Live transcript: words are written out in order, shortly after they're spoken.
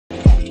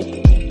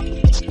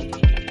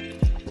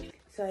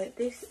So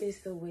this is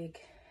the wig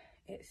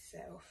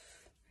itself.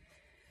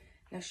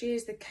 Now she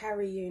is the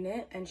Carrie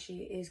unit and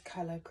she is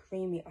colour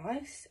Creamy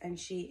Ice and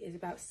she is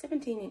about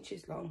 17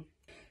 inches long.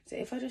 So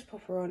if I just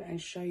pop her on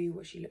and show you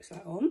what she looks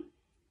like on.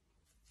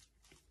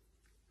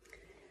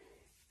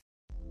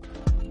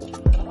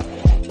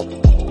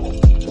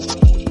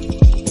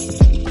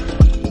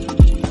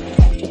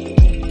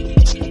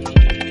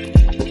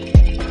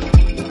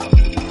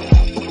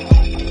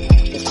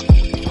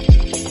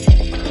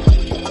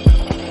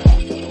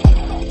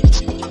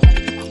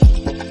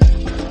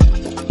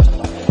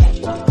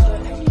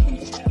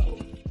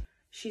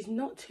 She's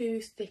not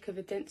too thick of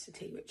a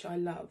density, which I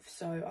love,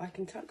 so I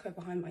can tuck her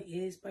behind my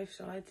ears both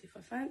sides if I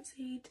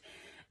fancied,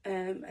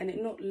 and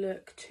it not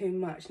look too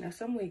much. Now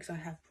some wigs I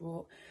have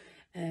brought,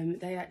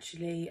 they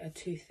actually are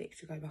too thick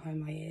to go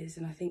behind my ears,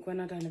 and I think when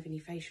I don't have any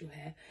facial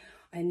hair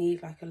I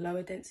need like a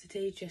lower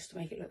density just to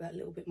make it look that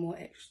little bit more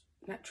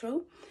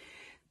natural.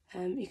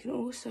 You can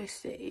also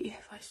see,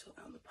 if I sort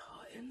out the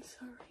parting,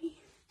 sorry,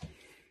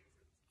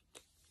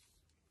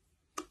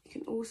 you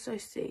can also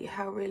see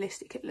how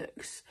realistic it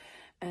looks.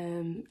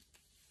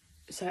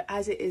 So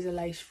as it is a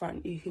lace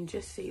front, you can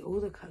just see all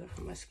the colour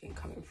from my skin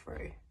coming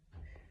through.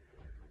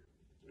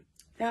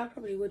 Now I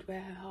probably would wear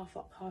her half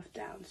up, half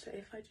down, so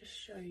if I just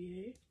show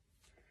you.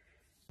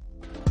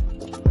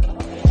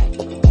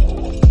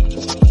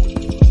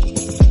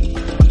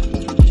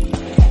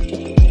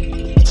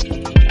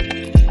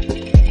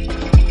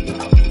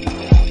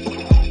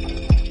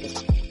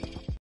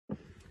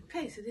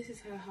 Okay, so this is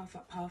her half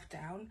up, half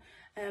down.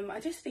 I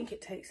just think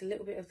it takes a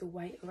little bit of the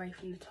weight away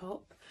from the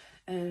top,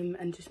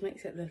 and just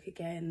makes it look,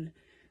 again,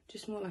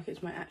 just more like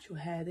it's my actual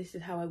hair. This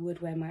is how I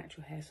would wear my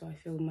actual hair, so I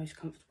feel most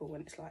comfortable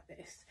when it's like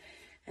this.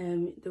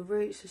 The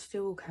roots are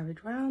still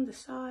carried round the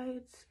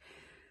sides,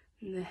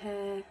 and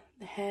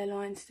the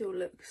hairline still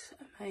looks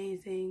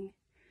amazing.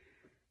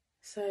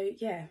 So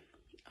yeah,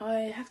 I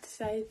have to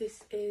say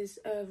this is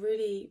a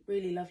really,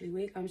 really lovely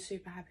wig. I'm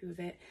super happy with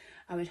it.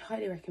 I would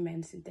highly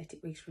recommend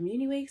synthetic wigs from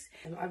Uni Wigs.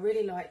 I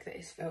really like that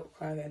it's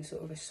Velcro and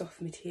sort of a soft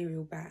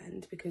material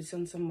band, because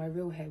on some of my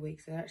real hair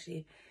wigs they're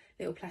actually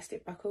little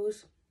plastic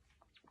buckles.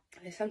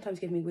 They sometimes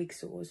give me wig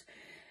sores,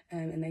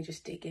 and they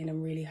just dig in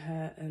and really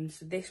hurt.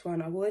 So this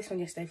one, I wore this one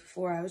yesterday for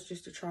 4 hours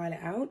just to trial it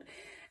out.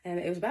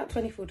 It was about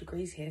 24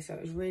 degrees here, so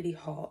it was really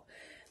hot.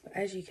 But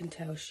as you can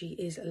tell, she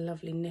is a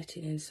lovely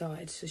knitting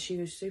inside. So she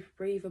was super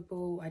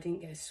breathable. I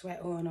didn't get a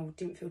sweat on. I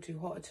didn't feel too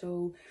hot at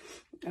all.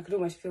 I could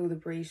almost feel the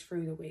breeze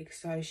through the wig.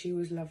 So she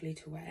was lovely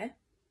to wear.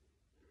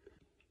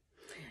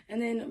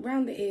 And then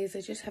around the ears, I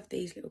just have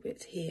these little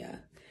bits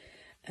here.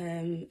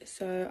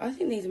 So I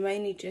think these are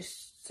mainly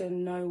just to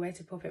know where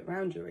to pop it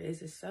around your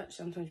ears as such.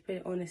 Sometimes put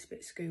it on a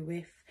split skew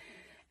width,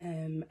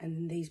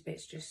 and these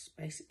bits just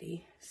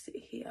basically sit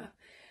here.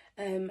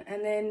 And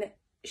then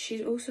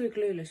she's also a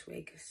glueless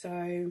wig,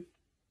 so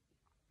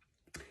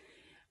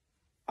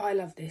I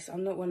love this.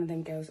 I'm not one of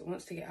them girls that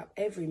wants to get up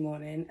every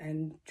morning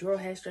and draw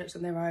hair strips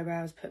on their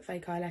eyebrows, put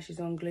fake eyelashes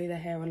on, glue their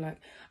hair on. Like,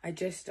 I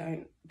just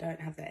don't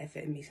have that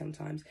effort in me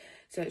sometimes.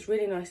 So it's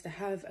really nice to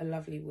have a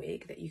lovely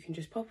wig that you can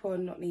just pop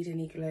on, not need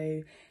any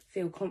glue,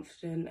 feel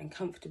confident and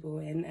comfortable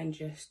in, and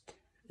just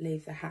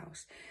leave the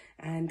house.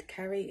 And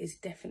Carrie is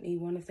definitely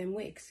one of them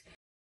wigs.